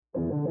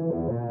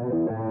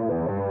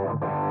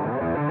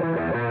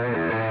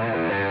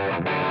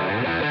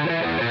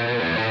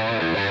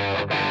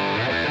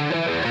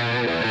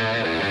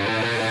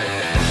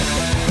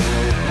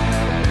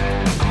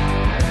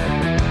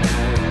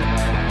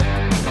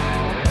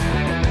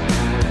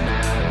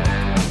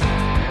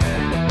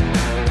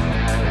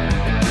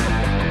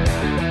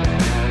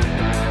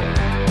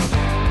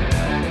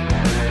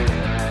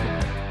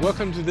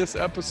welcome to this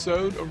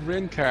episode of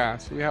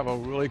Rencast. We have a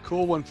really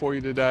cool one for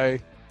you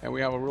today, and we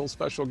have a real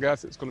special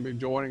guest that's going to be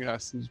joining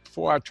us. And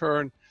before I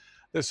turn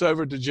this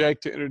over to Jake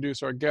to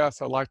introduce our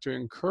guest, I'd like to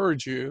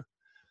encourage you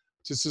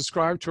to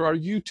subscribe to our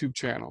YouTube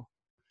channel.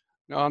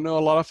 Now, I know a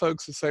lot of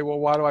folks that say, well,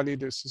 why do I need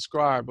to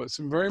subscribe? But it's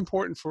very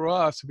important for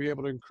us to be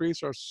able to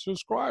increase our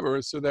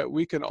subscribers so that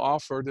we can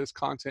offer this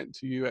content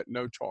to you at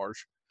no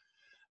charge.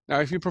 Now,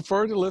 if you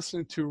prefer to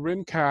listen to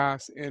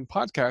Rencast in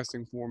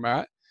podcasting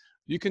format,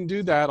 you can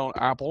do that on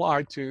Apple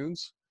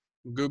iTunes,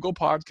 Google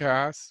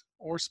Podcasts,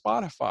 or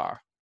Spotify,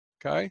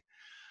 okay?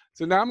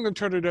 So now I'm going to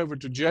turn it over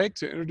to Jake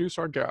to introduce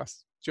our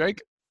guest.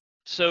 Jake?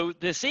 So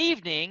this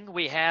evening,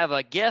 we have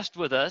a guest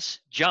with us,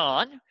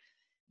 John.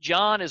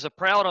 John is a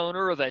proud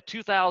owner of a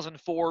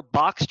 2004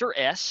 Boxster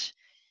S,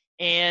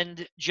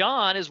 and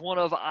John is one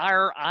of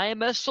our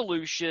IMS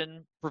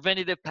Solution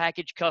preventative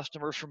package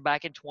customers from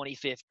back in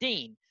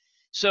 2015.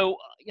 So,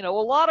 a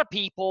lot of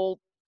people,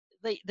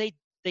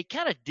 they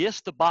kind of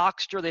diss the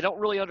Boxster. They don't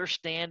really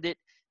understand it.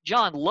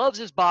 John loves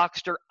his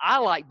Boxster. I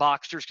like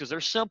Boxsters because they're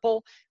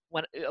simple.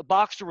 When a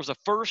Boxster was the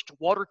first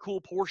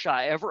water-cooled Porsche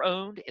I ever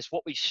owned. It's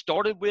what we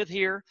started with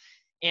here.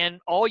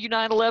 And all you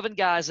 911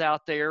 guys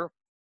out there,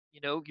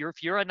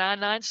 if you're a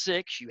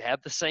 996, you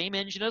have the same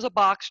engine as a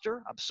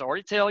Boxster. I'm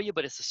sorry to tell you,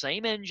 but it's the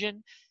same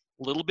engine,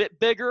 a little bit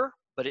bigger,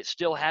 but it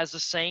still has the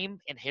same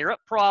inherent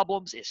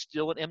problems. It's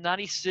still an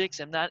M96,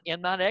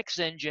 M9X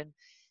engine.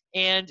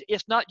 And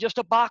it's not just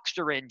a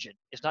Boxster engine.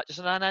 It's not just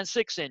a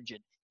 996 engine.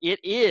 It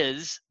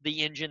is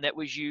the engine that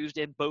was used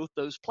in both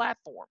those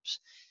platforms.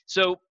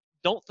 So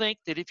don't think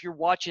that if you're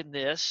watching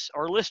this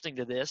or listening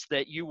to this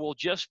that you will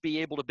just be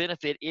able to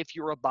benefit if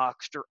you're a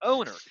Boxster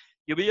owner.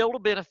 You'll be able to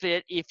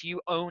benefit if you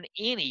own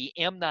any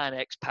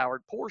M9X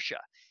powered Porsche.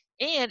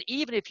 And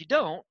even if you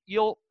don't,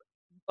 you'll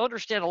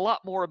understand a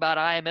lot more about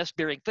IMS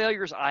bearing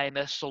failures,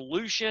 IMS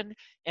solution,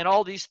 and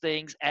all these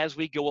things as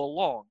we go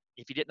along.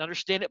 If you didn't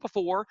understand it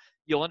before,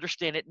 you'll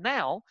understand it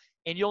now,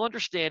 and you'll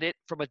understand it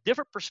from a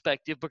different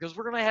perspective because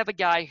we're going to have a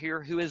guy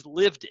here who has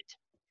lived it.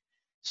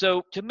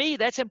 So to me,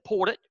 that's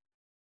important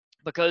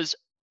because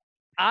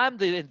I'm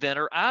the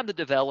inventor. I'm the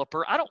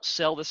developer. I don't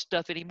sell this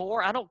stuff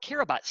anymore. I don't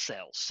care about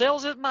sales.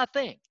 Sales isn't my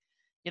thing.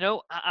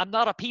 I'm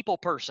not a people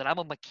person. I'm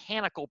a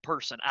mechanical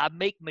person. I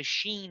make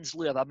machines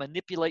live. I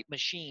manipulate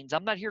machines.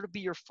 I'm not here to be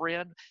your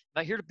friend.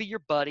 I'm not here to be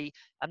your buddy.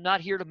 I'm not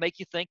here to make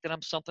you think that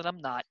I'm something I'm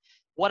not.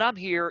 What I'm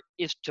here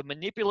is to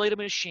manipulate a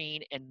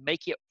machine and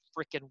make it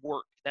freaking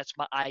work. That's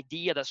my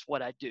idea. That's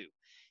what I do.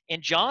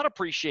 And John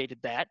appreciated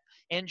that.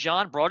 And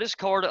John brought his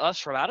car to us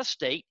from out of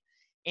state,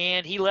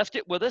 and he left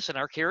it with us in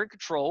our care and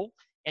control.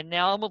 And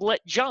now I'm going to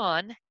let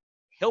John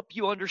help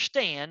you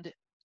understand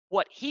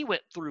what he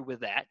went through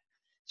with that.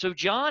 So,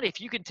 John, if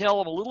you can tell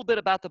them a little bit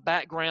about the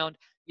background,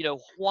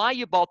 why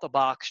you bought the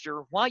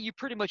Boxster, why you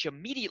pretty much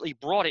immediately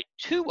brought it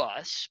to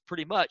us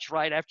pretty much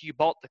right after you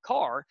bought the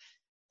car,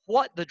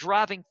 what the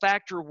driving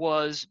factor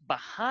was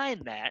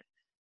behind that,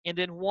 and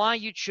then why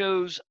you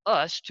chose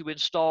us to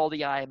install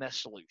the IMS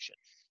solution.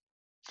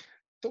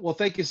 Well,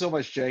 thank you so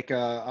much, Jake.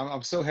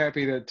 I'm so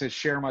happy to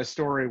share my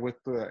story with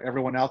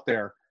everyone out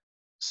there.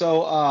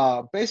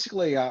 So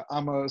basically,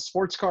 I'm a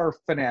sports car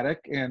fanatic,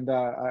 and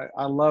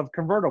I love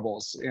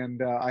convertibles.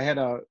 And I had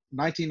a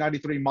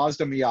 1993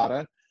 Mazda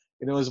Miata,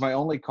 and it was my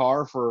only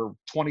car for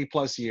 20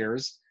 plus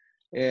years.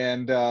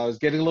 And I was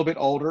getting a little bit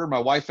older. My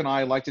wife and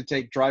I like to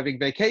take driving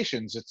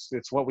vacations.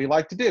 It's what we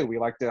like to do. We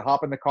like to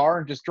hop in the car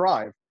and just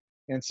drive.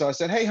 And so I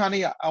said, hey,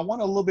 honey, I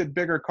want a little bit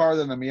bigger car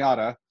than the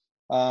Miata.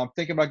 I'm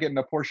thinking about getting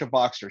a Porsche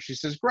Boxster. She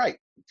says, great.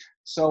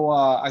 So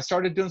I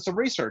started doing some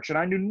research, and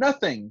I knew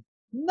nothing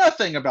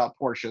about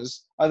Porsches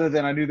other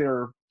than I knew they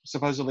were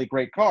supposedly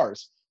great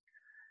cars.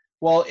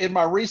 Well, in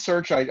my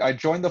research, I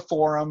joined the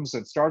forums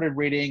and started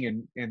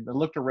reading and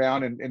looked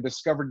around and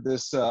discovered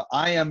this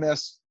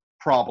IMS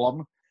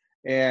problem.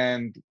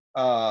 And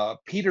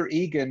Peter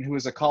Egan, who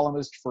is a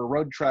columnist for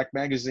Road Track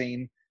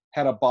magazine,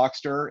 had a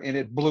Boxster, and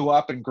it blew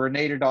up and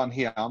grenaded on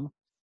him.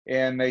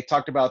 And they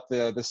talked about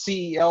the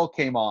CEL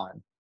came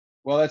on.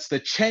 Well, that's the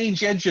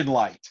change engine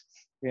light,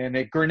 and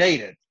it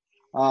grenaded.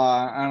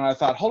 And I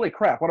thought, holy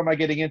crap, what am I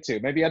getting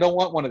into? Maybe I don't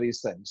want one of these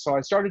things. So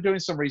I started doing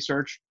some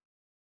research,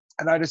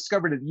 and I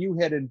discovered that you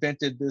had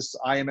invented this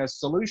IMS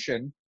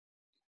solution.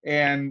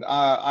 And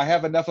I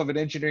have enough of an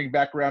engineering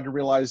background to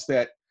realize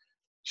that,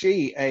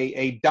 gee,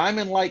 a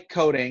diamond-like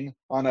coating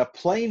on a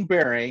plain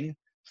bearing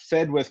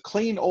fed with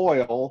clean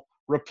oil,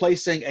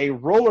 replacing a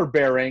roller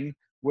bearing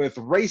with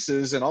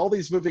races and all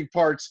these moving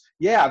parts,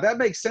 yeah, that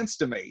makes sense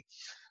to me.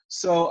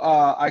 So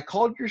I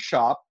called your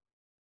shop,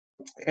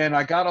 and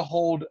I got a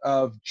hold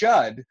of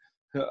Judd,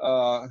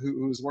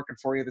 who was working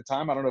for you at the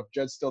time. I don't know if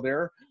Judd's still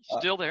there.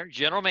 Still there.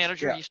 General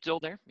manager, yeah. He's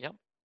still there. Yep.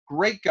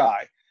 Great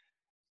guy.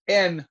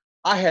 And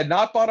I had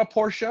not bought a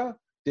Porsche,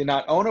 did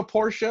not own a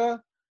Porsche.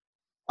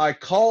 I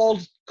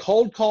cold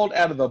called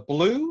out of the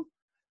blue,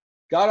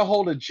 got a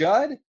hold of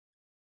Judd.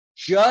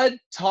 Judd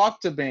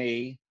talked to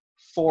me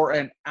for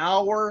an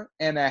hour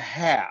and a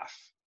half.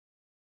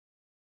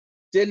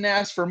 Didn't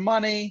ask for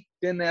money,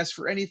 didn't ask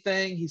for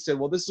anything. He said,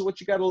 well, this is what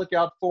you got to look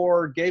out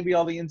for, gave me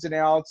all the ins and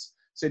outs,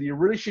 said you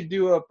really should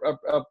do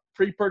a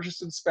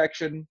pre-purchase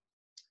inspection.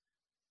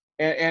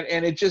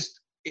 And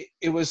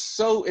it was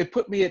so, it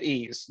put me at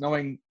ease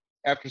knowing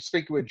after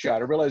speaking with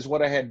Judd, I realized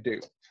what I had to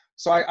do.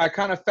 So I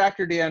kind of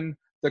factored in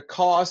the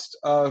cost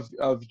of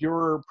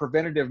your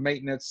preventative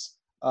maintenance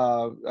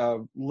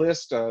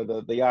list,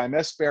 the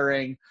IMS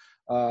bearing,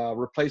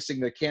 replacing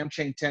the cam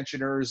chain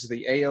tensioners,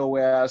 the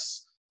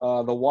AOS,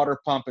 the water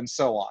pump, and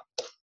so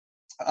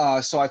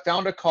on. So I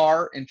found a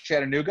car in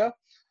Chattanooga.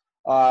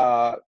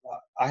 I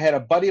had a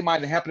buddy of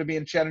mine that happened to be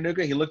in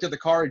Chattanooga. He looked at the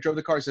car, he drove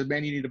the car, he said,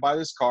 man, you need to buy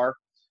this car.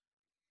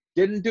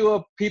 Didn't do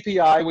a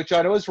PPI, which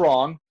I know is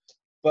wrong,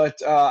 but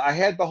I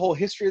had the whole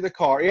history of the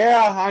car.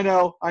 Yeah, I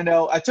know.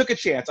 I took a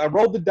chance. I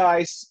rolled the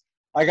dice.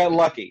 I got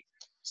lucky.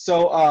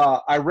 So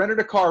I rented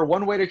a car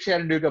one way to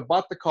Chattanooga,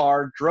 bought the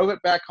car, drove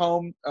it back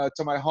home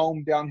to my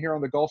home down here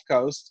on the Gulf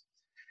Coast,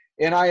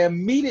 and I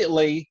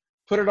immediately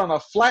put it on a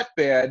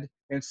flatbed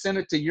and sent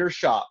it to your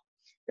shop.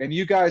 And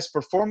you guys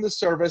performed the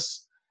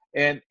service,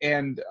 and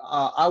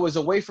I was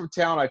away from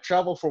town. I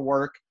traveled for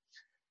work.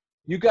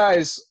 You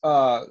guys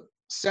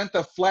sent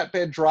the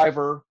flatbed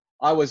driver.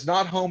 I was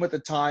not home at the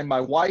time. My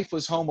wife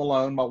was home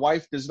alone. My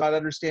wife does not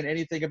understand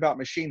anything about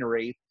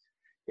machinery.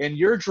 And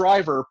your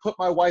driver put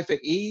my wife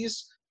at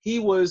ease. He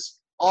was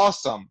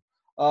awesome.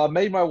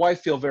 Made my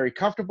wife feel very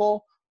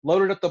comfortable.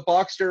 Loaded up the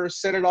Boxster,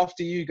 sent it off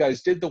to you. You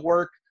guys did the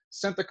work,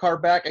 sent the car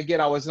back.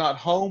 Again, I was not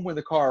home when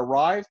the car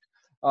arrived.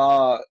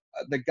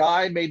 The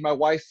guy made my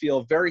wife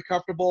feel very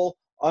comfortable,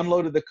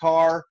 unloaded the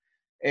car,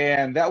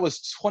 and that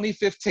was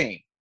 2015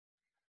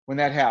 when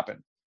that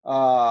happened.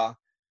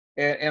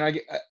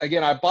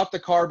 Again, I bought the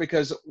car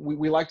because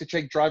we like to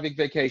take driving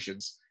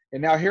vacations.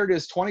 And now here it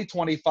is,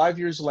 2020, 5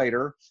 years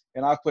later,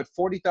 and I've put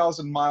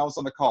 40,000 miles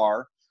on the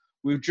car.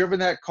 We've driven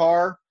that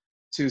car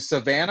to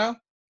Savannah,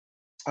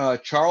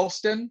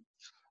 Charleston,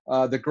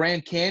 the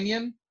Grand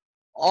Canyon,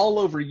 all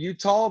over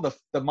Utah,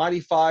 the Mighty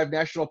Five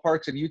national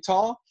parks in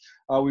Utah.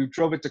 We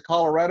drove it to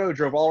Colorado,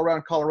 drove all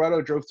around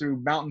Colorado, drove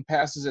through mountain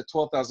passes at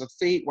 12,000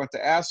 feet, went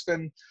to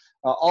Aspen,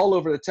 all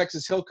over the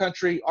Texas Hill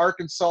Country,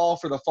 Arkansas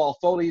for the fall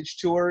foliage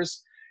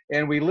tours.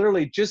 And we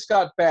literally just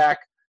got back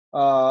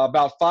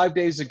about 5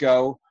 days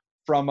ago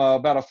from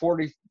about a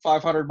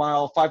 4,500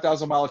 mile,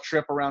 5,000 mile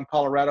trip around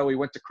Colorado. We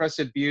went to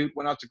Crested Butte,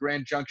 went out to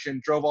Grand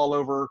Junction, drove all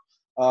over,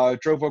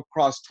 drove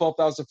across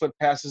 12,000 foot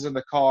passes in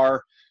the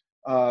car,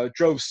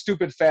 drove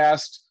stupid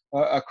fast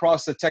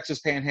across the Texas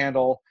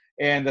Panhandle,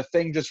 and the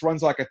thing just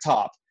runs like a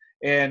top.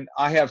 And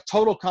I have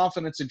total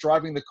confidence in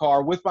driving the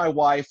car with my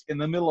wife in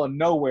the middle of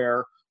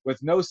nowhere with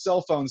no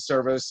cell phone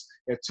service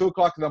at 2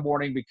 o'clock in the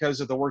morning because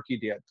of the work you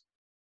did.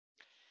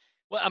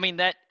 Well, I mean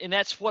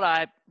that's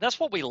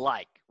what we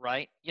like,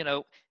 right? You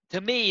know,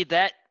 to me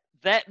that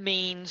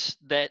means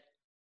that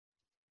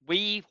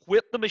we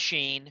whipped the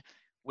machine,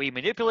 we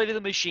manipulated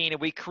the machine, and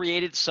we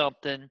created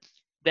something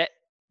that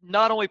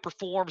not only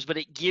performs, but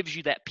it gives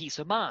you that peace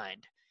of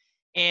mind.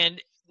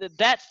 And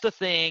that's the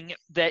thing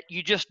that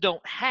you just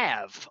don't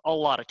have a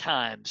lot of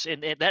times.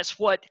 And that's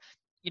what,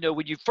 you know,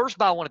 when you first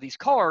buy one of these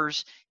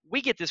cars,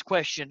 we get this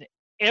question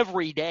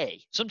every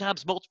day,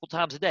 sometimes multiple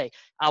times a day.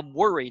 I'm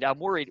worried.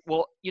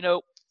 Well, you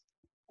know,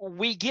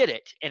 we get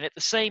it. And at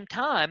the same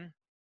time,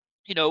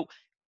 you know,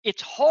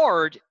 it's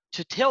hard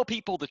to tell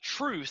people the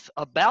truth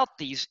about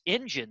these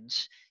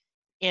engines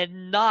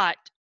and not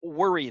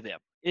worry them.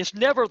 It's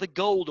never the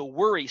goal to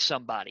worry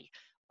somebody.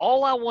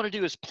 All I want to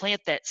do is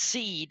plant that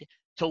seed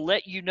to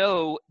let you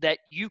know that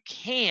you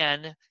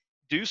can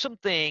do some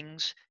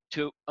things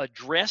to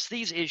address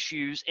these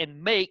issues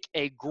and make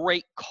a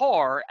great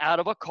car out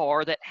of a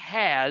car that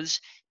has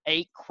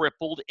a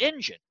crippled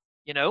engine.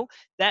 You know,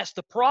 that's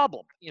the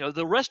problem. You know,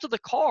 the rest of the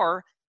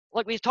car,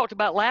 like we talked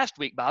about last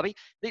week, Bobby,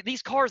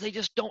 these cars, they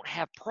just don't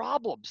have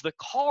problems. The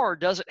car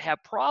doesn't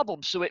have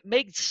problems. So it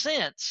made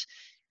sense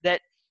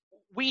that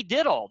we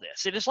did all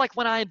this. And it's like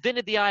when I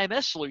invented the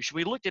IMS solution,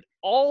 we looked at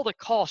all the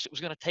costs it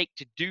was going to take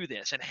to do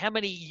this and how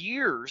many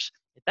years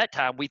at that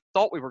time we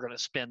thought we were going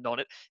to spend on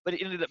it, but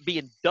it ended up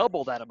being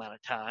double that amount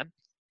of time.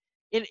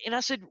 And I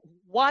said,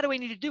 why do we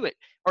need to do it?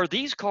 Are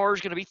these cars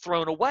going to be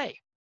thrown away?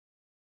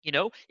 You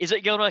know, is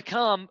it going to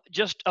become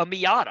just a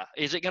Miata?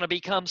 Is it going to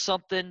become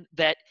something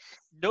that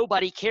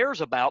nobody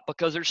cares about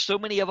because there's so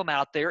many of them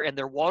out there and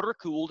they're water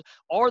cooled?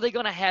 Are they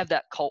going to have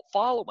that cult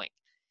following?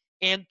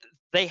 And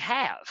they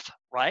have,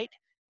 right?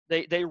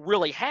 They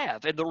really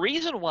have. And the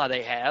reason why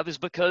they have is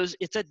because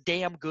it's a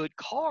damn good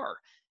car.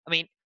 I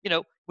mean, you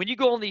know, when you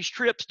go on these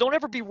trips, don't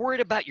ever be worried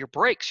about your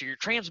brakes or your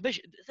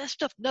transmission. That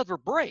stuff never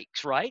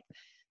breaks, right?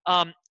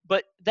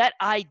 But that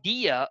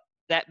idea,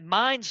 that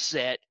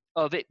mindset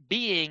of it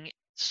being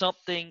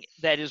something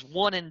that is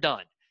one and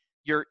done.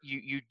 You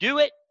do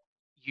it,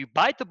 you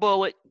bite the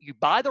bullet, you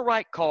buy the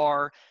right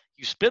car,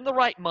 you spend the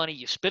right money,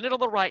 you spend it on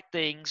the right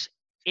things,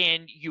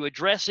 and you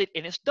address it,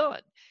 and it's done.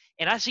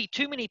 And I see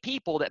too many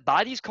people that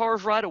buy these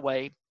cars right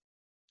away.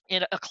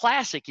 And a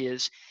classic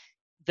is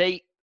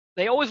they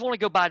always want to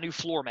go buy new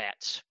floor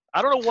mats.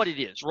 I don't know what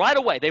it is. Right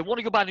away, they want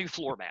to go buy new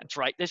floor mats,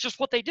 right? That's just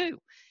what they do.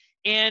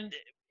 And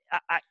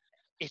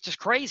it's just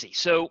crazy.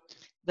 So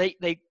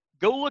they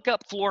go look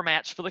up floor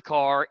mats for the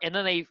car, and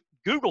then they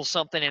Google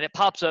something, and it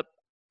pops up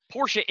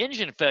Porsche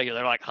engine failure.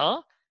 They're like,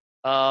 huh?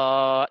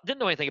 Didn't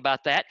know anything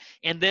about that.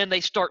 And then they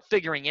start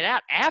figuring it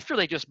out after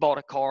they just bought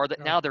a car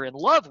that now they're in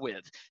love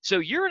with. So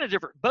you're in a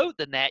different boat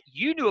than that.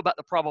 You knew about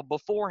the problem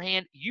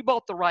beforehand. You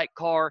bought the right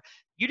car.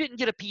 You didn't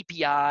get a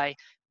PPI,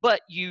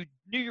 but you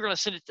knew you were going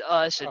to send it to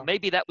us, and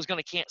maybe that was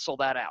going to cancel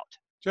that out.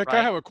 Jake, right?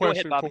 I have a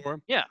question Go ahead, for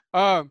him. Yeah.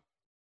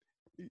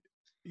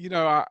 You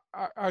know,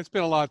 I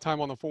spend a lot of time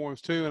on the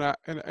forums too,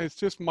 and it's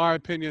just my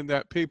opinion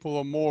that people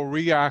are more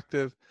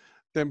reactive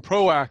than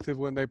proactive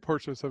when they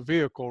purchase a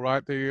vehicle,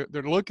 right? They're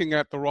looking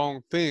at the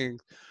wrong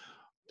things.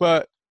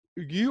 But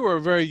you are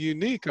a very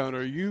unique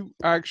owner. You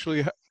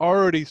actually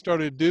already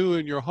started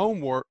doing your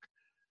homework.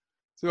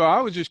 So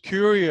I was just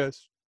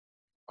curious,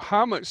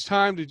 how much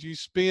time did you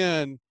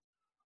spend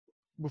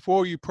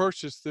before you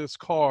purchased this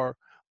car?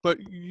 But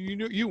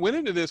you went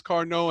into this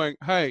car knowing,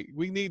 hey,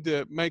 we need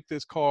to make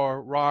this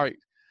car right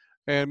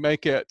and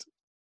make it,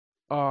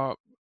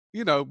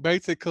 you know,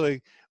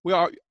 basically,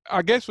 well,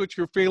 I guess what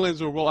your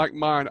feelings are like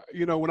mine.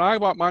 You know, when I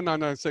bought my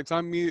 996,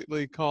 I'm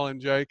immediately calling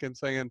Jake and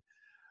saying,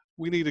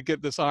 we need to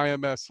get this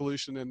IMS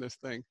solution in this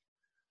thing.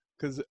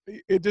 Because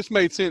it just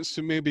made sense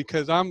to me,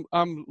 because I'm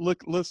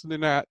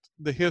listening at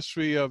the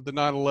history of the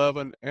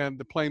 911 and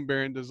the plain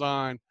bearing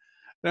design.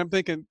 And I'm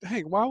thinking,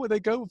 hey, why would they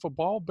go with a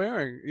ball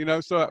bearing? You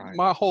know, so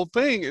my whole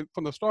thing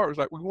from the start was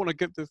like, we want to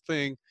get this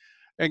thing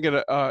and get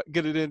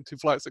it into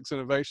Flat Six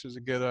Innovations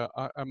and get an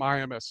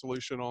IMS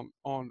solution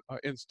on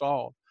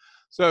installed.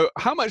 So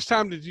how much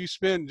time did you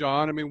spend,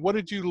 John? I mean, what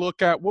did you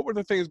look at? What were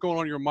the things going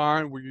on in your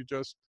mind? Were you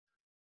just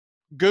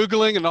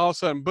Googling and all of a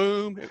sudden,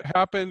 boom, it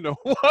happened? Or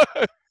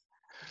what?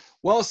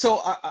 Well,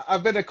 so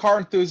I've been a car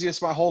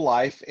enthusiast my whole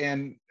life,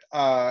 and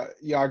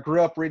yeah, I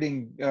grew up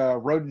reading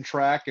Road and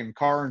Track and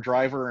Car and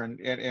Driver,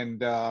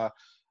 and I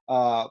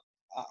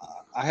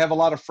have a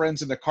lot of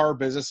friends in the car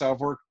business.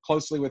 I've worked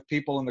closely with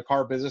people in the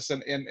car business,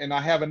 and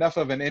I have enough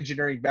of an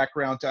engineering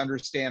background to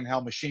understand how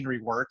machinery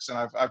works, and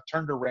I've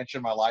turned a wrench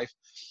in my life.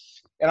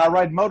 And I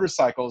ride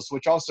motorcycles,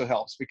 which also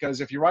helps,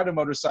 because if you ride a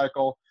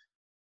motorcycle,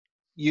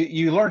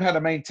 you learn how to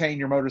maintain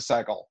your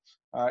motorcycle.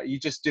 You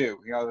just do.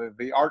 You know,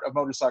 the art of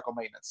motorcycle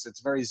maintenance.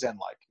 It's very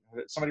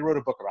Zen-like. Somebody wrote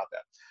a book about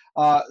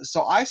that.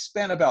 So I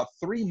spent about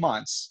 3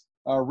 months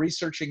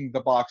researching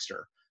the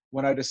Boxster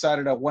when I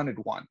decided I wanted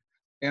one.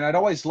 And I'd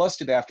always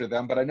lusted after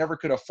them, but I never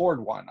could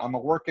afford one. I'm a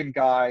working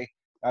guy.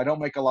 I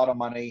don't make a lot of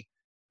money.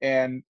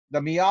 And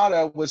the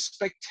Miata was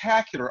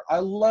spectacular. I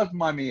loved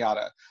my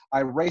Miata.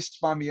 I raced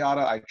my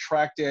Miata. I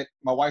tracked it.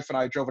 My wife and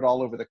I drove it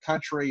all over the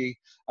country.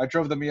 I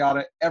drove the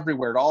Miata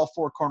everywhere, to all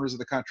 4 corners of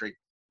the country.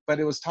 But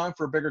it was time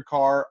for a bigger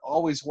car.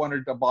 Always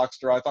wanted a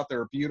Boxster. I thought they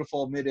were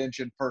beautiful,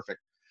 mid-engine, perfect.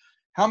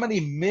 How many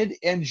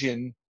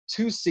mid-engine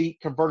 2-seat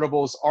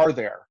convertibles are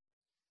there?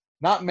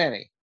 Not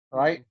many,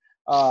 right?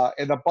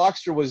 And the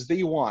Boxster was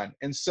the one.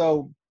 And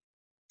so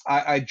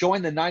I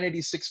joined the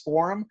 986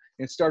 forum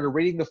and started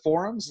reading the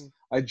forums.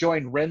 I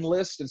joined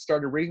Renlist and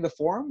started reading the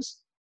forums.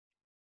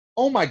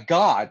 Oh my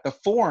God, the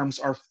forums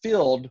are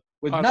filled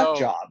with nut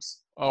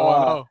jobs. Oh,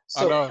 I know.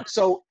 So, I know.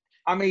 So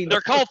I mean,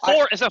 they're called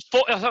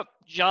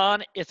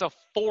John. It's a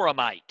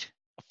forumite.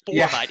 A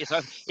forumite.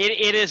 Yeah.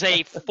 It is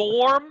a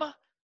form.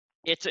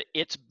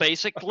 It's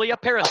basically a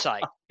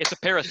parasite. It's a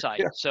parasite.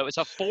 Yeah. So it's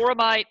a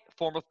forumite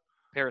form of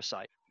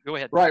parasite. Go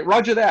ahead. Right.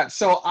 Roger that.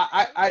 So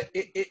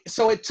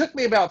so it took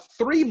me about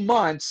 3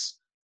 months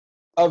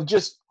of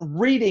just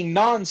reading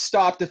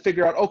nonstop to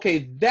figure out,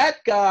 okay, that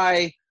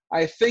guy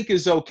I think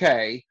is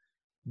okay.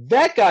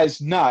 That guy's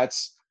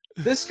nuts.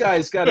 This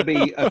guy's got to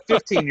be a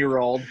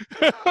 15-year-old.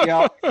 You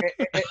know,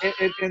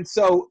 and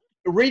so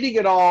reading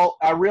it all,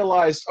 I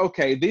realized,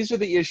 okay, these are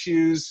the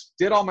issues.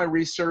 Did all my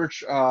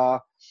research,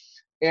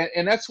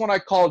 and that's when I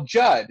called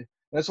Judd.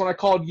 That's when I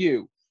called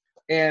you,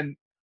 and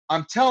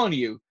I'm telling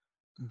you,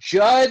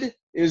 Judd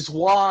is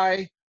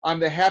why I'm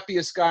the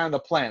happiest guy on the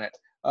planet.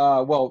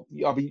 Well,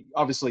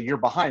 obviously you're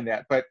behind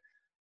that, but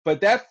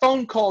that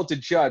phone call to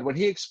Judd when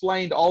he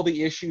explained all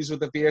the issues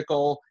with the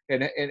vehicle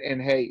and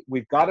hey,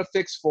 we've got a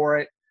fix for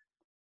it.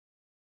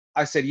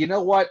 I said, you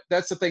know what?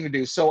 That's the thing to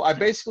do. So I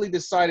basically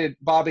decided,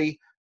 Bobby,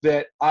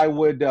 that I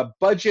would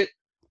budget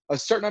a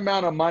certain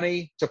amount of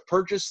money to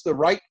purchase the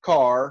right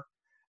car,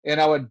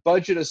 and I would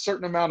budget a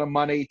certain amount of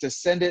money to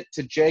send it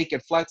to Jake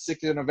at Flat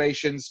Six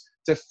Innovations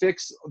to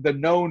fix the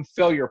known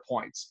failure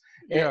points.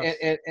 Yes.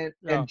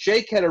 And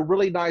Jake had a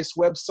really nice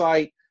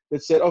website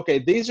that said, okay,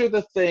 these are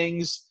the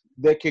things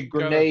that could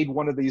grenade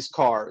one of these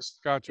cars.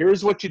 Gotcha.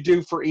 Here's what you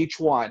do for each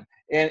one.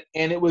 And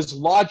it was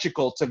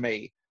logical to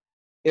me.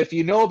 If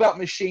you know about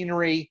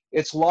machinery,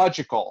 it's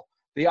logical.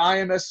 The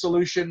IMS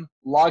solution,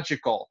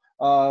 logical.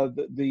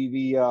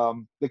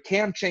 The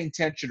cam chain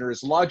tensioner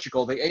is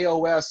logical. The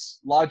AOS,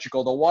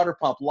 logical. The water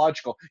pump,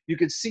 logical. You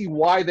can see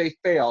why they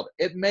failed.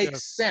 It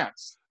makes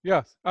sense.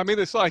 Yes. I mean,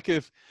 it's like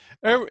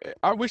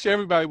I wish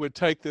everybody would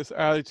take this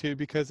attitude,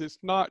 because it's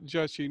not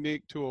just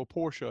unique to a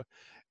Porsche.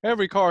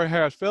 Every car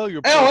has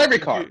failure points. Oh, every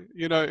car.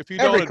 You know, if you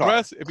don't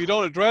address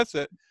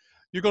it,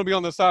 you're going to be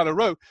on the side of the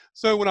road.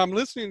 So when I'm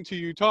listening to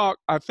you talk,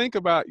 I think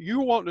about you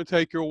wanting to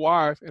take your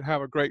wife and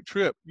have a great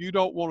trip. You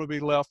don't want to be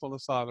left on the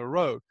side of the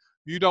road.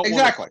 You don't want to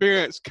Exactly.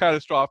 experience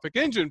catastrophic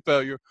engine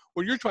failure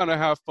when you're trying to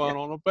have Yeah. fun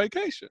on a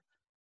vacation.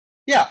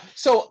 Yeah.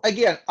 So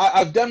again,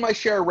 I've done my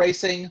share of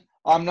racing.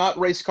 I'm not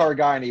race car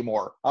guy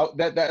anymore.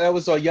 That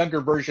was a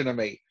younger version of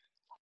me.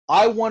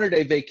 I wanted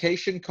a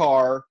vacation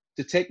car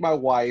to take my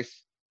wife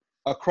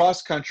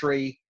across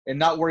country and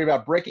not worry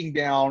about breaking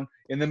down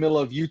in the middle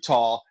of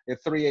Utah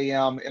at 3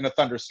 a.m. in a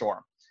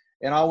thunderstorm.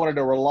 And I wanted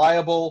a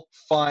reliable,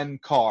 fun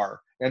car,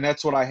 and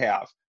that's what I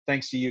have,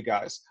 thanks to you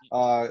guys.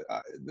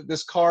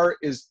 This car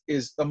is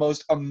the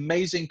most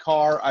amazing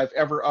car I've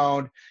ever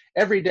owned.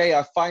 Every day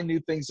I find new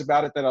things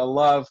about it that I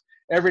love.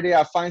 Every day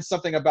I find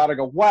something about it, I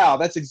go, wow,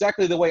 that's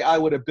exactly the way I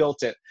would have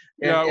built it.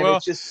 And, Yeah, and well,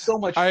 it's just so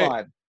much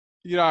fun.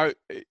 You know,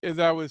 as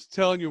I was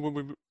telling you when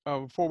we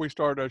before we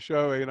started our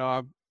show, you know,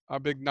 I'm a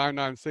big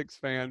 996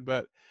 fan,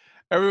 but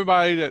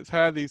everybody that's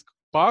had these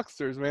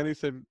Boxsters, man, he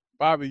said,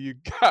 Bobby, you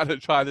got to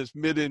try this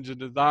mid-engine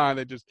design.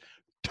 They just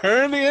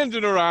turn the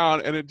engine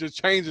around and it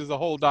just changes the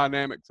whole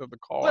dynamics of the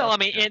car. Well, I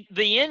mean, and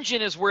the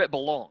engine is where it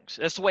belongs.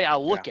 That's the way I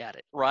look at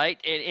it, right?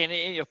 And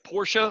if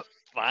Porsche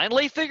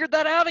finally figured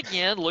that out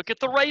again, look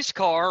at the race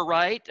car,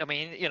 right? I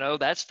mean, you know,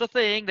 that's the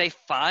thing. They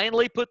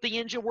finally put the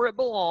engine where it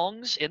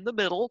belongs, in the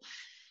middle.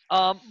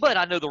 But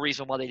I know the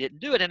reason why they didn't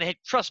do it. And hey,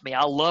 trust me,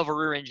 I love a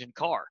rear engine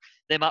car.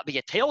 They might be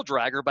a tail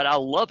dragger, but I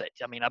love it.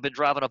 I mean, I've been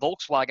driving a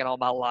Volkswagen all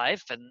my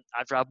life, and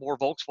I drive more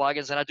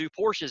Volkswagens than I do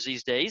Porsches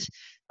these days.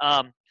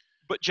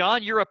 But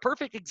John, you're a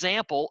perfect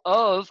example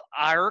of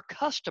our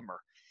customer,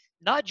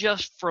 not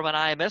just from an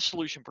IMS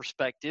solution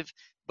perspective,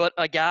 but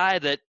a guy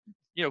that,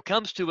 you know,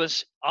 comes to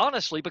us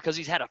honestly because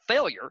he's had a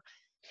failure,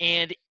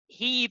 and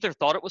he either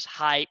thought it was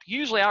hype.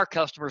 Usually our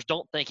customers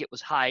don't think it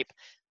was hype.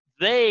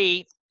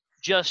 They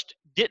just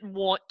didn't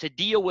want to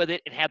deal with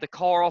it and have the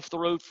car off the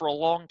road for a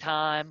long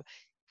time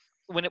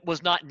when it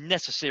was not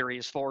necessary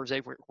as far as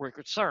they were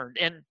concerned.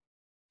 And,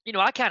 you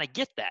know, I kind of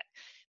get that.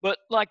 But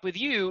like with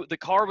you, the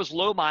car was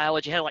low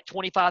mileage. It had like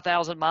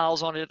 25,000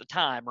 miles on it at the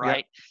time,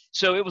 right? Yeah.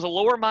 So it was a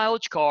lower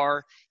mileage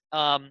car,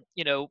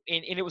 you know,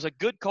 and it was a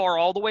good car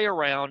all the way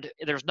around.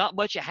 There's not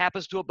much that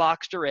happens to a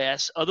Boxster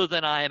S other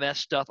than IMS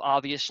stuff,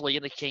 obviously,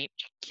 and the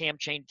cam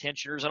chain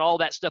tensioners and all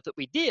that stuff that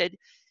we did.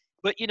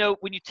 But, you know,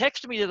 when you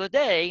texted me the other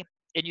day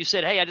and you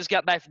said, hey, I just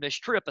got back from this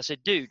trip, I said,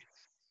 dude,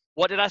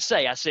 what did I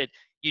say? I said,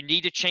 you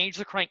need to change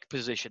the crank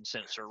position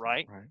sensor,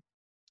 right?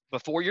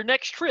 Before your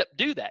next trip,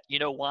 do that. You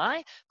know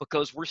why?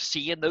 Because we're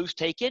seeing those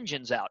take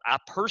engines out. I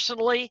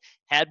personally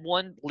had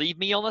one leave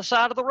me on the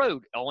side of the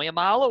road, only a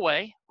mile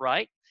away,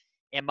 right?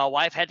 And my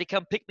wife had to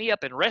come pick me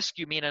up and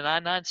rescue me in a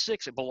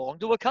 996. It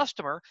belonged to a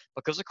customer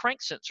because the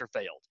crank sensor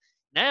failed.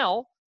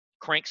 Now,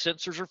 crank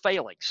sensors are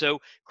failing. So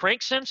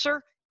crank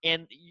sensor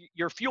and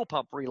your fuel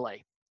pump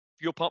relay.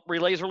 Fuel pump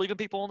relays are leaving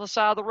people on the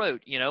side of the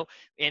road, you know.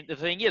 And the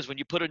thing is, when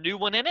you put a new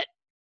one in it,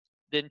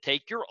 then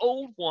take your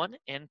old one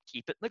and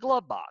keep it in the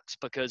glove box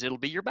because it'll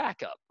be your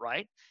backup,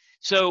 right?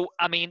 So,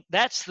 I mean,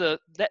 that's the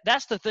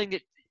thing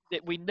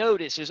that we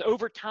notice is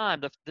over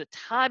time, the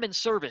time and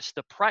service,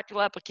 the practical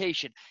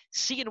application,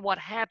 seeing what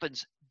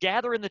happens,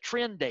 gathering the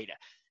trend data.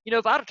 You know,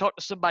 if I'd have talked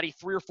to somebody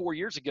 3 or 4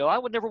 years ago, I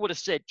would have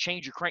said,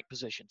 change your crank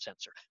position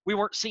sensor. We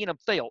weren't seeing them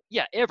fail.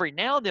 Yeah, every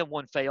now and then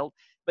one failed,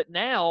 but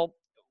now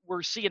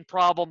we're seeing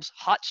problems,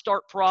 hot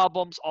start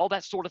problems, all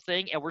that sort of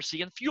thing, and we're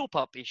seeing fuel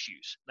pump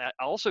issues. Now,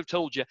 I also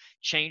told you,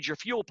 change your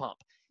fuel pump.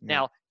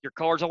 Now, your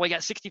car's only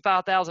got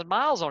 65,000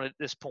 miles on it at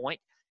this point,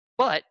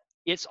 but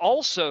it's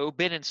also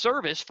been in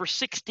service for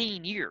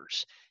 16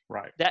 years.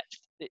 Right. That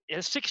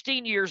is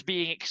 16 years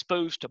being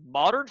exposed to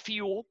modern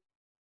fuel,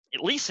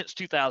 at least since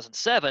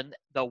 2007,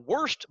 the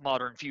worst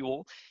modern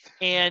fuel.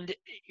 And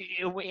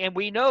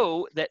we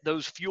know that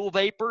those fuel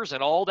vapors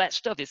and all that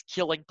stuff is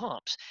killing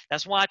pumps.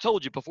 That's why I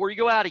told you before you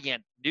go out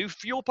again, new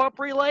fuel pump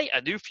relay, a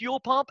new fuel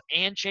pump,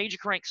 and change a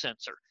crank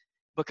sensor.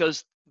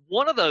 Because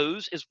one of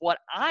those is what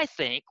I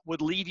think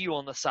would leave you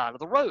on the side of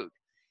the road.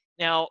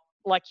 Now,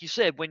 like you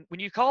said, when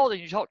you called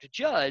and you talked to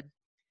Judd,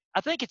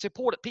 I think it's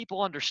important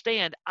people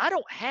understand I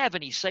don't have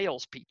any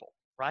salespeople,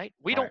 right?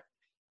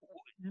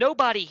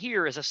 Nobody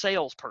here is a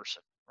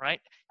salesperson,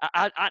 right?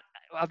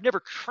 I've never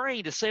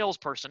trained a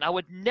salesperson. I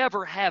would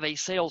never have a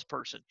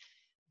salesperson.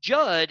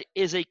 Judd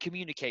is a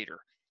communicator,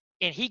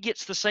 and he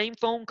gets the same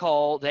phone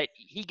call that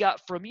he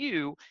got from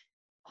you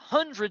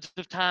hundreds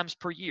of times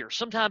per year,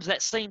 sometimes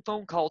that same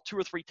phone call 2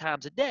 or 3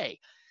 times a day.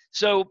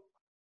 So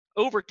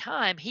over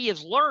time, he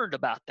has learned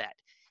about that.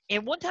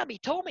 And one time he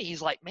told me,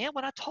 he's like, man,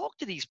 when I talk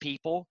to these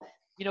people,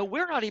 you know,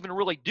 we're not even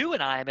really doing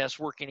IMS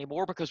work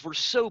anymore because we're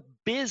so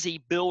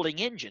busy building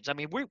engines. I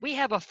mean, we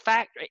have a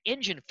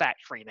engine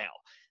factory now.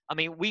 I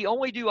mean, we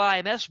only do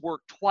IMS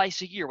work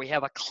twice a year. We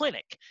have a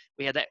clinic.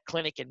 We have that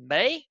clinic in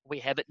May. We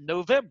have it in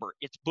November.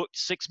 It's booked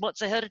 6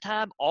 months ahead of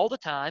time, all the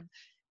time.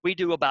 We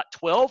do about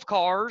 12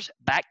 cars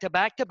back to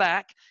back to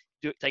back,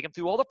 take them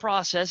through all the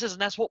processes,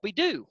 and that's what we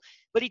do.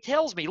 But he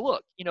tells me,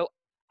 look, you know,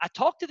 I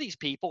talk to these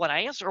people and I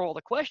answer all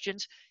the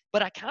questions,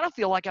 but I kind of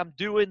feel like I'm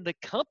doing the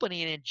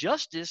company an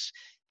injustice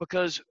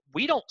because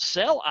we don't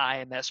sell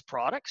IMS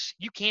products.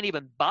 You can't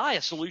even buy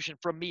a solution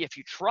from me if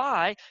you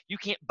try. You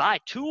can't buy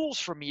tools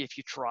from me if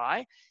you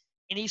try.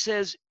 And he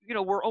says,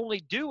 we're only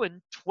doing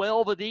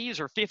 12 of these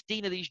or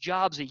 15 of these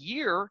jobs a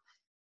year.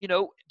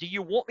 Do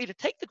you want me to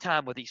take the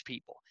time with these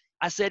people?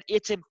 I said,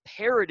 it's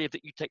imperative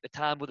that you take the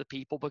time with the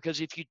people,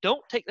 because if you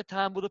don't take the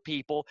time with the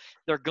people,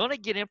 they're going to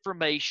get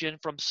information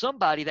from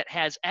somebody that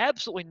has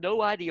absolutely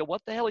no idea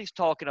what the hell he's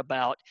talking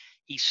about.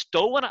 He's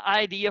stolen an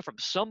idea from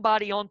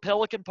somebody on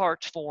Pelican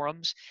Parts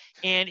forums,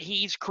 and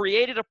he's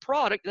created a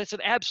product that's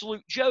an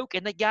absolute joke,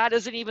 and the guy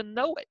doesn't even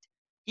know it.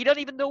 He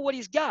doesn't even know what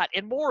he's got.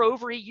 And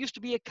moreover, he used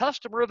to be a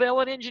customer of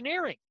Ellen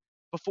Engineering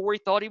before he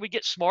thought he would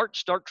get smart and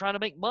start trying to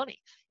make money.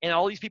 And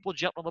all these people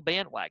jumped on the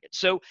bandwagon.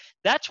 So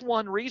that's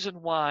one reason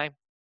why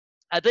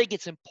I think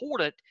it's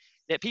important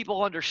that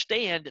people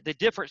understand the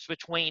difference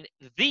between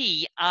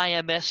the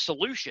IMS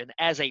solution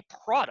as a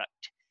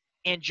product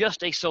and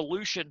just a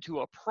solution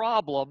to a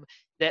problem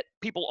that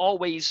people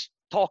always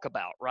talk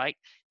about, right?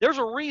 There's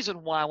a reason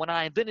why when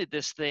I invented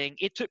this thing,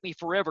 it took me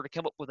forever to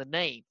come up with a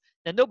name.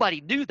 Now,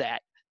 nobody knew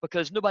that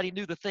because nobody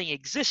knew the thing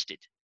existed.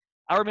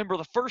 I remember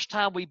the first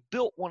time we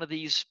built one of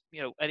these,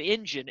 an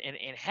engine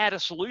and had a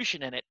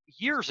solution in it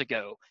years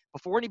ago,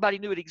 before anybody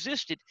knew it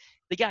existed.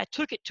 The guy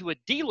took it to a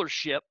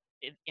dealership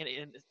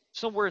in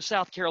somewhere in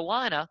South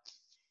Carolina,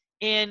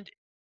 and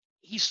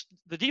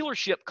the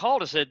dealership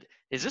called and said,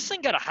 "Is this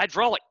thing got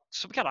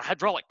some kind of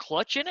hydraulic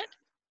clutch in it?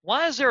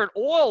 Why is there an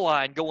oil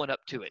line going up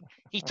to it?"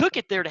 He took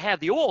it there to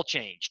have the oil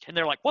changed, and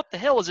they're like, "What the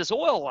hell is this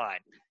oil line?"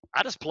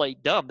 I just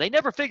played dumb. They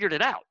never figured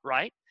it out,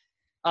 right?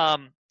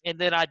 And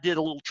then I did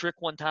a little trick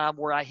one time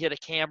where I hid a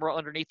camera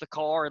underneath the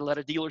car and let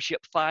a dealership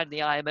find the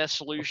IMS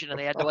solution, and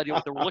they had no idea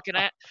what they were looking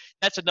at.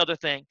 That's another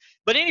thing.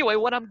 But anyway,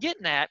 what I'm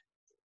getting at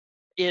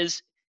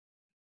is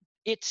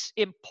it's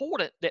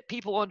important that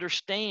people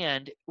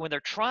understand when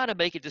they're trying to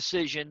make a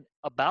decision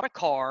about a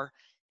car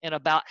and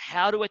about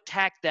how to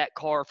attack that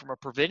car from a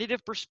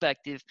preventative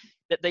perspective,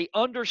 that they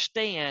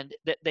understand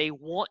that they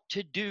want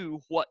to do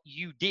what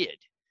you did.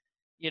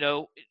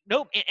 No,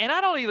 and I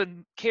don't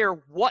even care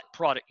what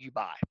product you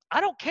buy. I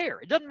don't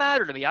care. It doesn't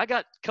matter to me. I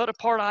got cut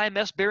apart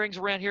IMS bearings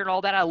around here and all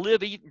that. I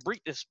live, eat, and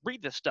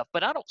breathe this stuff,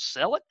 but I don't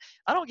sell it.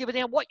 I don't give a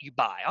damn what you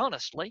buy,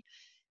 honestly.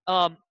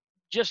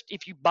 Just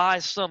if you buy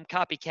some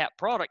copycat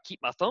product, keep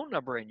my phone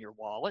number in your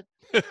wallet.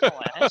 That's all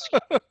I ask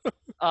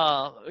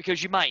you.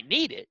 Because you might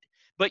need it,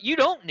 but you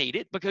don't need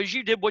it because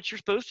you did what you're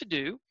supposed to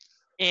do,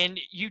 and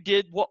you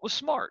did what was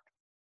smart.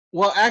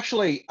 Well,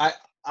 actually,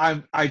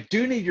 I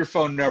do need your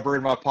phone number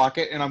in my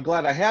pocket, and I'm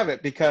glad I have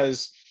it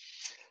because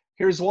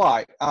here's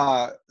why.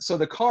 So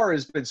the car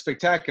has been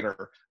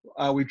spectacular.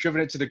 We've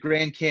driven it to the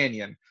Grand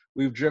Canyon.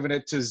 We've driven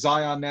it to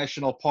Zion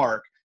National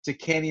Park, to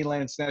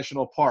Canyonlands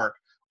National Park.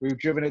 We've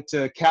driven it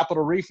to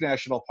Capitol Reef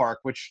National Park,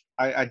 which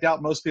I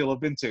doubt most people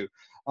have been to.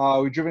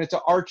 We've driven it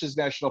to Arches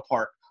National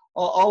Park,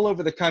 all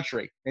over the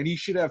country. And you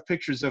should have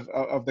pictures of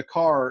the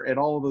car and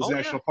all of those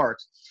national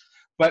parks.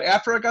 But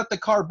after I got the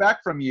car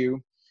back from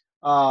you,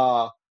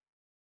 I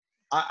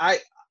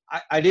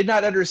did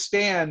not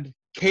understand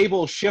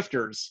cable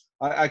shifters.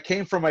 I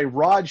came from a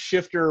rod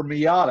shifter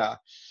Miata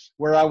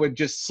where I would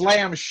just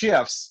slam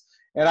shifts,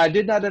 and I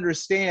did not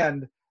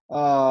understand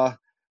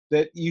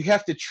that you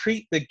have to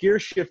treat the gear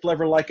shift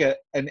lever like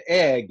an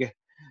egg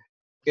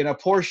in a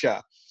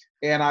Porsche.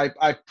 And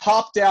I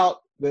popped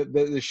out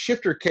the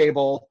shifter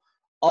cable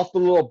off the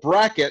little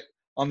bracket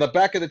on the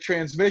back of the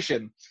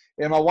transmission,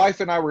 and my wife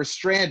and I were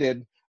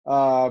stranded.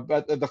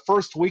 But the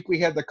first week we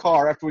had the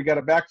car after we got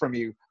it back from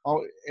you,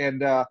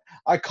 and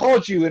I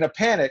called you in a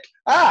panic.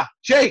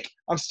 Jake,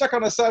 I'm stuck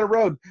on the side of the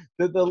road.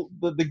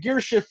 The gear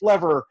shift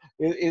lever,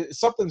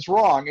 something's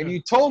wrong. And you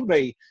told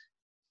me,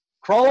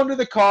 crawl under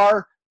the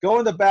car, go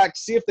in the back,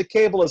 see if the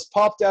cable is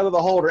popped out of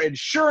the holder. And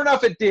sure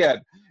enough, it did.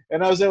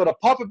 And I was able to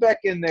pop it back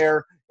in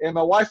there. And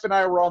my wife and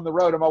I were on the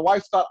road, and my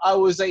wife thought I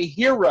was a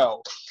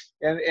hero.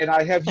 And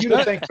I have you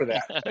to thank for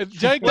that.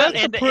 Jake,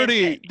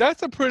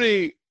 that's a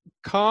pretty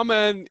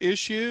common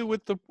issue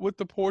with the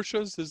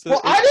Porsches.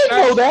 I didn't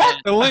know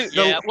that. The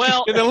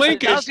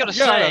linkage. I was going to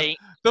say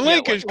the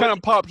linkage kind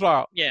of pops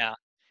out. Yeah.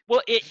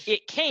 Well,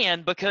 it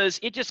can, because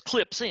it just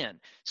clips in.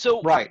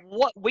 So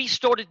what we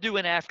started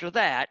doing after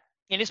that,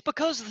 and it's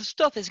because the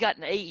stuff has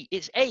gotten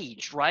it's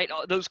aged, right?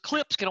 Those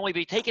clips can only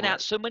be taken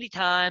out so many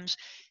times,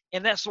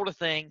 and that sort of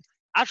thing.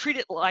 I treat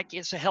it like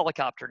it's a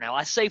helicopter now.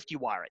 I safety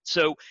wire it.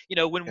 So,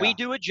 when we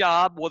do a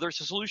job, whether it's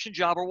a solution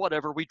job or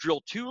whatever, we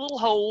drill 2 little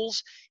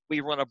holes.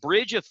 We run a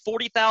bridge of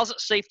 40,000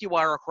 safety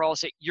wire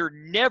across it. You're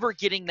never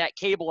getting that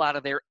cable out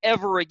of there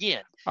ever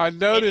again. I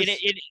noticed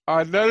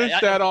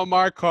that on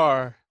my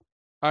car.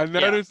 I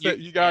noticed that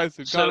you guys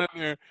have gone in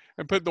there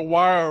and put the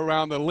wire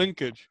around the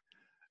linkage.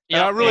 And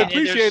I really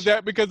appreciate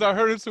that, because I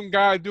heard of some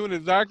guy doing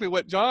exactly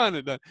what John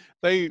had done.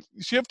 They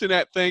shifted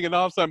that thing, and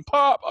all of a sudden,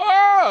 pop!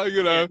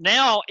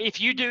 Now, if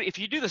you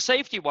do the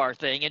safety wire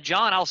thing, and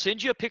John, I'll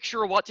send you a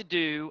picture of what to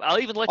do. I'll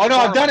even let you. Oh no,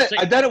 I've done it.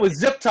 I've done it with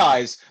zip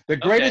ties. The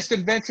greatest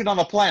invention on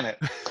the planet.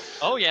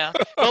 Oh yeah.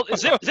 Well,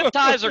 zip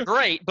ties are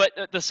great, but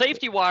the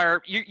safety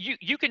wire,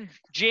 you can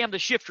jam the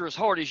shifter as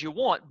hard as you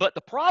want. But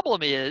the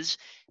problem is,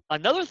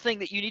 another thing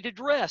that you need to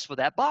address with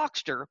that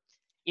Boxster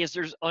is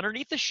there's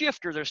underneath the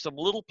shifter, there's some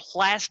little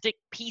plastic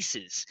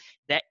pieces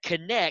that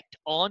connect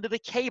onto the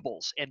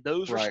cables, and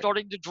those are Right.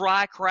 starting to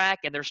dry crack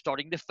and they're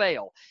starting to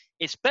fail.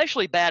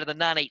 Especially bad in the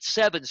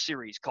 987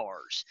 series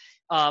cars.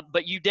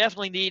 But you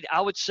definitely need, I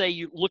would say,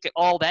 you look at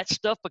all that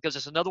stuff because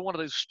it's another one of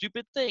those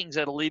stupid things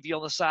that'll leave you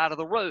on the side of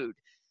the road.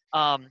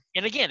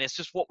 And again, it's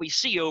just what we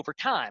see over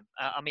time.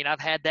 I mean,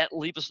 I've had that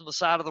leave us on the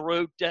side of the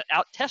road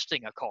out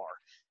testing a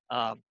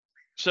car.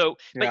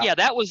 But Yeah. yeah,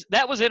 that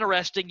was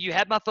interesting. You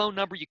had my phone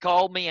number, you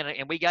called me,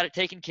 and we got it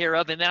taken care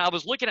of. And then I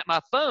was looking at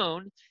my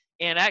phone,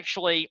 and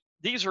actually,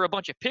 these are a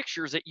bunch of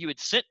pictures that you had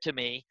sent to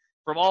me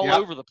from all Yep.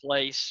 over the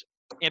place.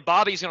 And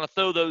Bobby's going to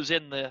throw those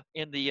in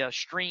the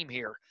stream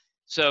here.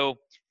 So,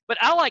 but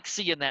I like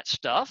seeing that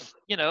stuff,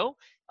 you know.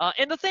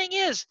 And the thing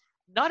is,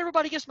 not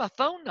everybody gets my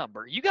phone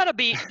number. You got to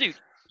be, dude.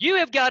 You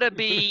have got to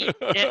be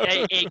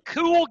a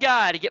cool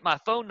guy to get my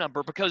phone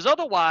number, because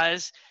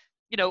otherwise,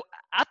 you know,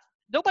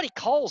 nobody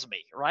calls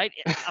me, right?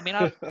 I mean,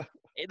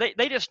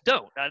 they just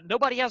don't.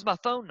 Nobody has my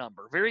phone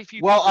number. Very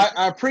few Well, people.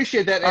 I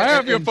appreciate that. I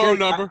have your and phone Jake,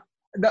 number.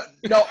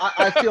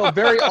 I feel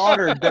very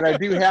honored that I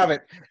do have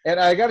it. And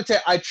I got to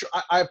tell you,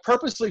 I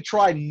purposely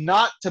try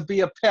not to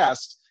be a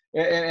pest,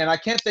 and I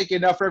can't thank you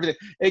enough for everything.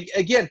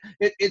 Again,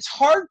 it's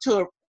hard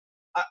to,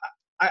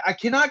 I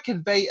cannot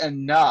convey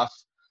enough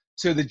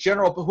to the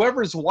general,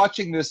 whoever's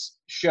watching this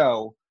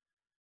show,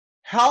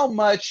 how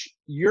much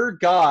your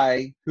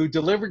guy who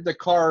delivered the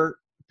car,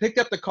 picked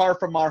up the car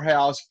from our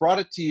house, brought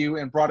it to you,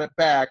 and brought it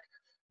back,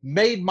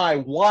 made my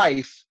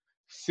wife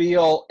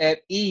feel at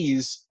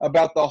ease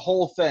about the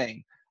whole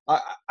thing.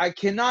 I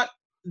cannot,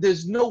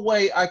 there's no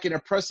way I can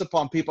impress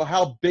upon people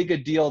how big a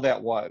deal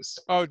that was.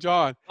 Oh,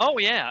 John. Oh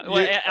yeah.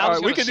 Well, Yeah, I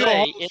was we going to can do a say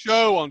whole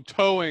show on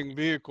towing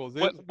vehicles.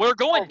 we're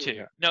going Oh, to.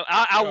 yeah. No,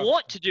 I Yeah.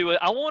 want to do it.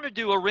 I want to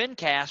do a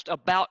Rencast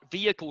about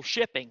vehicle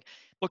shipping,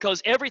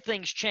 because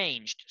everything's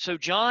changed. So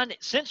John,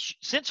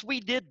 since we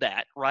did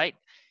that, right?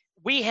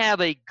 We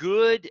have a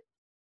good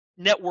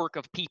network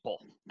of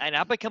people, and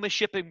I've become a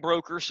shipping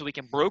broker, so we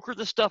can broker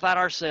the stuff out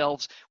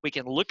ourselves. We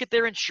can look at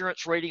their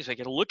insurance ratings, we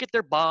can look at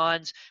their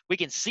bonds, we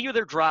can see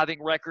their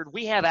driving record.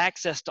 We have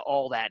access to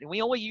all that, and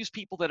we only use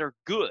people that are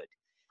good.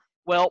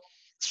 Well,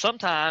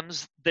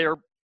 sometimes they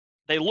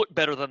look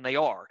better than they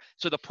are.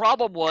 So the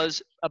problem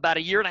was, about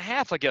a year and a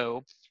half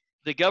ago,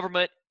 the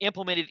government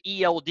implemented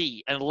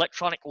ELD, an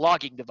electronic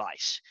logging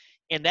device.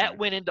 And that Right.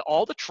 went into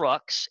all the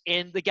trucks,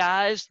 and the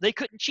guys, they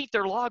couldn't cheat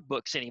their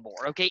logbooks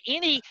anymore. Okay,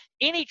 any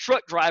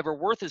truck driver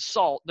worth his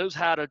salt knows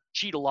how to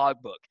cheat a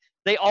logbook.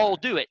 They all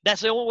do it.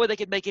 That's the only way they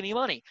can make any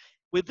money.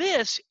 With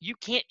this, you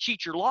can't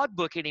cheat your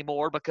logbook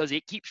anymore, because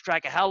it keeps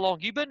track of how long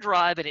you've been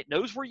driving. It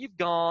knows where you've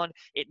gone.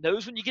 It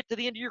knows when you get to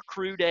the end of your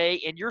crew day,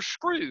 and you're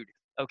screwed.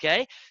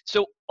 Okay,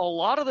 so a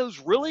lot of those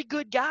really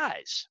good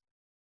guys,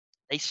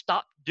 they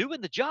stopped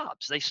doing the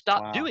jobs. They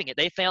stopped Wow. doing it.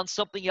 They found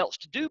something else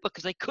to do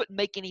because they couldn't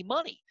make any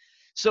money.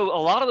 So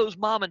a lot of those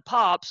mom and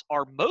pops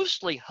are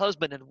mostly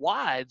husband and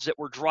wives that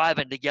were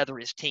driving together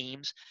as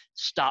teams,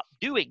 stopped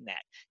doing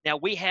that. Now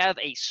we have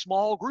a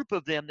small group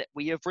of them that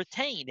we have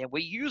retained, and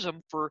we use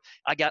them for,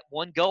 I got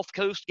one Gulf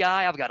Coast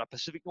guy, I've got a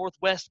Pacific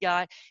Northwest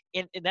guy,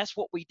 and that's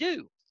what we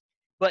do.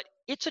 But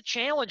it's a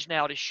challenge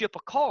now to ship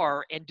a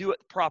car and do it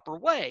the proper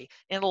way.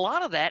 And a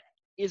lot of that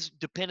is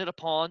dependent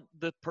upon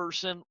the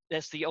person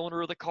that's the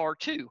owner of the car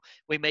too.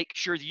 We make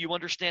sure that you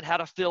understand how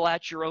to fill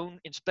out your own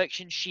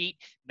inspection sheet,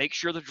 make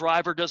sure the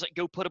driver doesn't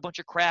go put a bunch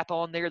of crap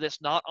on there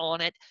that's not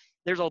on it.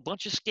 There's a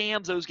bunch of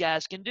scams those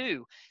guys can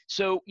do.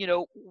 So, you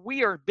know,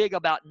 we are big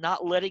about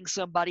not letting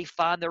somebody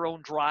find their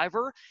own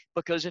driver,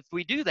 because if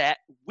we do that,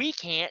 we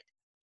can't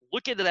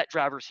look into that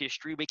driver's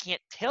history. We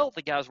can't tell if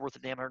the guy's worth a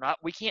damn or not.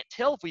 We can't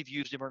tell if we've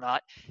used him or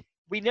not.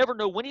 We never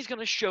know when he's going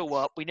to show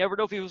up. We never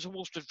know if he was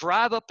supposed to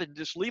drive up and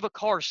just leave a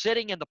car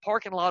sitting in the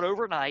parking lot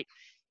overnight.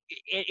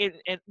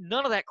 And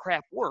none of that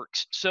crap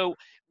works. So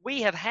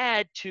we have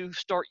had to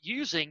start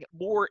using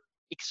more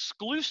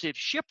exclusive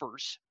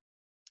shippers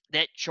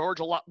that charge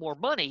a lot more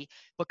money,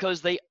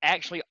 because they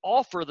actually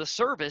offer the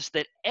service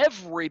that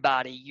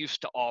everybody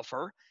used to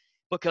offer,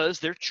 because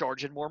they're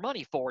charging more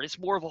money for it. It's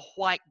more of a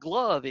white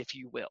glove, if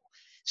you will.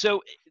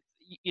 So,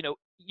 you know,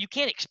 you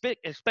can't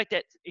expect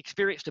that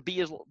experience to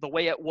be the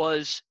way it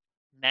was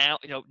now,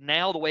 you know,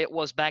 now the way it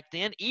was back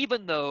then,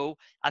 even though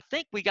I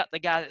think we got the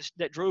guy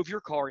that drove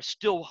your car is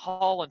still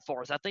hauling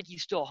for us. I think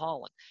he's still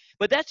hauling.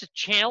 But that's a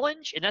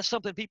challenge, and that's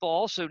something people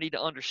also need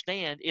to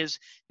understand, is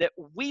that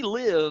we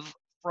live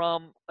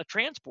from a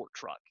transport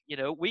truck. You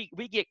know, we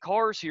get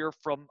cars here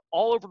from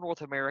all over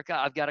North America.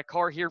 I've got a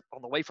car here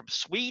on the way from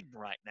Sweden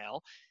right now.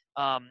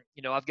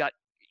 You know, I've got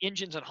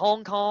engines in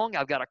Hong Kong.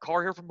 I've got a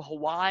car here from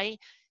Hawaii.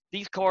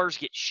 These cars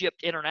get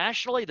shipped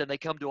internationally, then they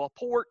come to a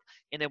port,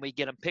 and then we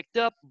get them picked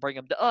up and bring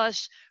them to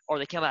us, or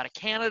they come out of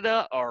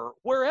Canada or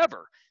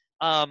wherever.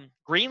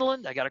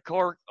 Greenland, I got a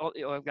car,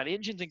 I've got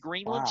engines in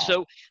Greenland. Wow.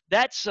 So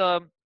that's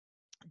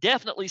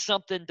definitely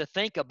something to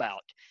think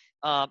about.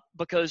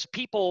 because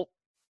people,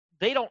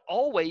 they don't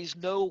always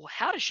know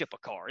how to ship a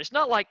car. It's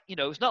not like,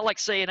 it's not like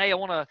saying, hey, I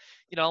want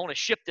to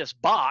ship this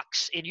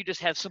box and you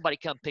just have somebody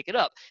come pick it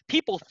up.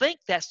 People think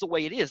that's the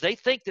way it is. They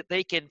think that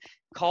they can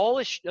call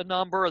a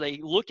number, they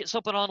look at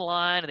something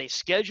online and they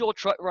schedule a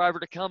truck driver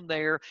to come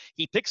there.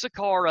 He picks a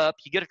car up,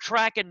 you get a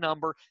tracking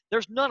number.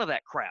 There's none of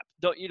that crap.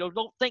 Don't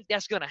think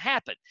that's going to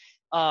happen.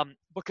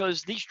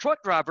 Because these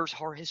truck drivers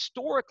are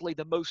historically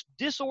the most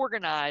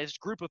disorganized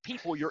group of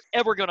people you're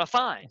ever going to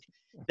find.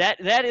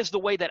 That is the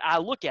way that I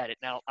look at it.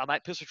 Now, I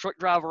might piss a truck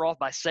driver off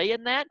by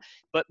saying that,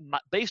 but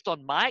based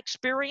on my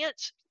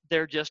experience,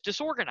 they're just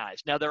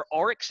disorganized. Now, there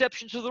are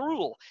exceptions to the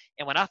rule,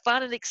 and when I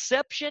find an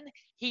exception,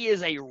 he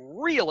is a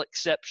real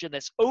exception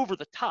that's over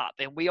the top,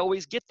 and we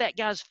always get that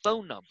guy's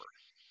phone number.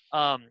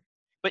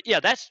 But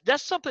yeah, that's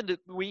something that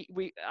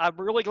I'm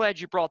really glad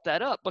you brought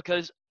that up,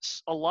 because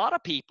a lot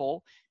of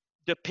people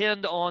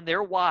depend on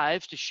their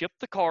wives to ship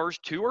the cars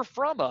to or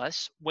from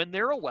us when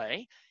they're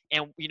away.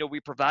 And, we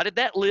provided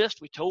that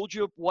list. We told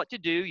you what to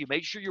do. You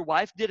made sure your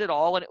wife did it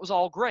all, and it was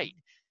all great.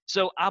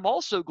 So I'm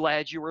also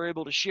glad you were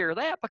able to share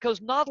that,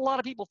 because not a lot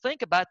of people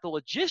think about the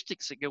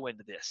logistics that go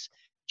into this.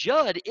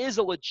 Judd is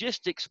a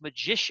logistics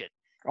magician.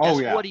 That's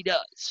what he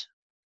does.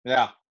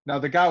 Yeah. No,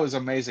 the guy was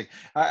amazing.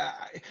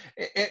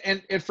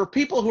 And for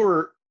people who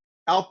are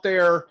out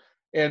there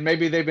and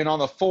maybe they've been on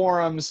the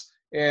forums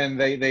and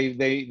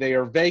they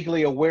are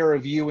vaguely aware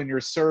of you and your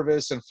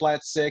service and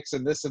Flat Six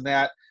and this and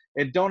that,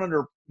 and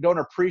don't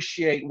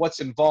appreciate what's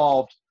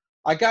involved,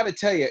 I got to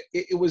tell you,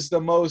 it was the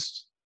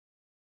most,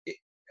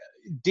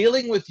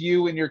 dealing with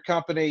you and your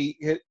company,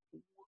 it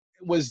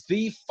was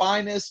the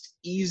finest,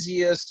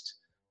 easiest,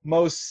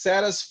 most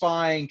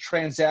satisfying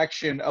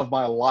transaction of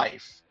my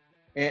life.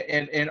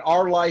 And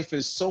our life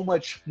is so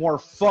much more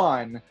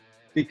fun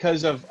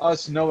because of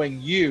us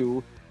knowing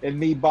you and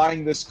me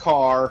buying this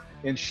car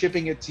and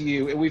shipping it to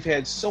you. And we've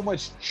had so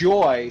much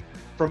joy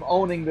from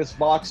owning this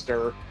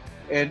Boxster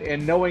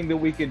and knowing that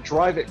we can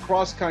drive it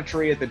cross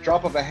country at the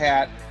drop of a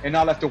hat and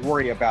not have to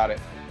worry about it.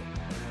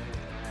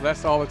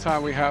 That's all the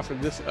time we have for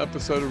this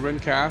episode of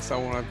Rencast. I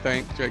want to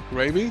thank Jake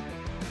Raby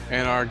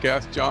and our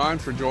guest John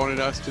for joining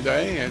us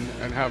today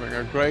and having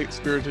a great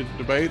spirited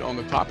debate on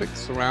the topics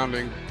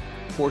surrounding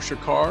Porsche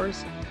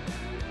cars.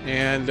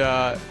 And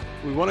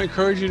we want to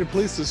encourage you to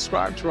please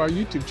subscribe to our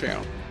YouTube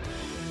channel.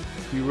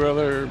 If you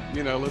rather,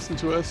 listen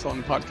to us on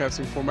the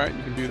podcasting format,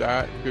 you can do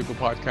that at Google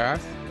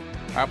Podcasts,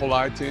 Apple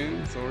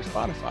iTunes, or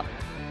Spotify.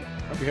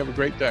 Hope you have a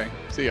great day.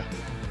 See ya.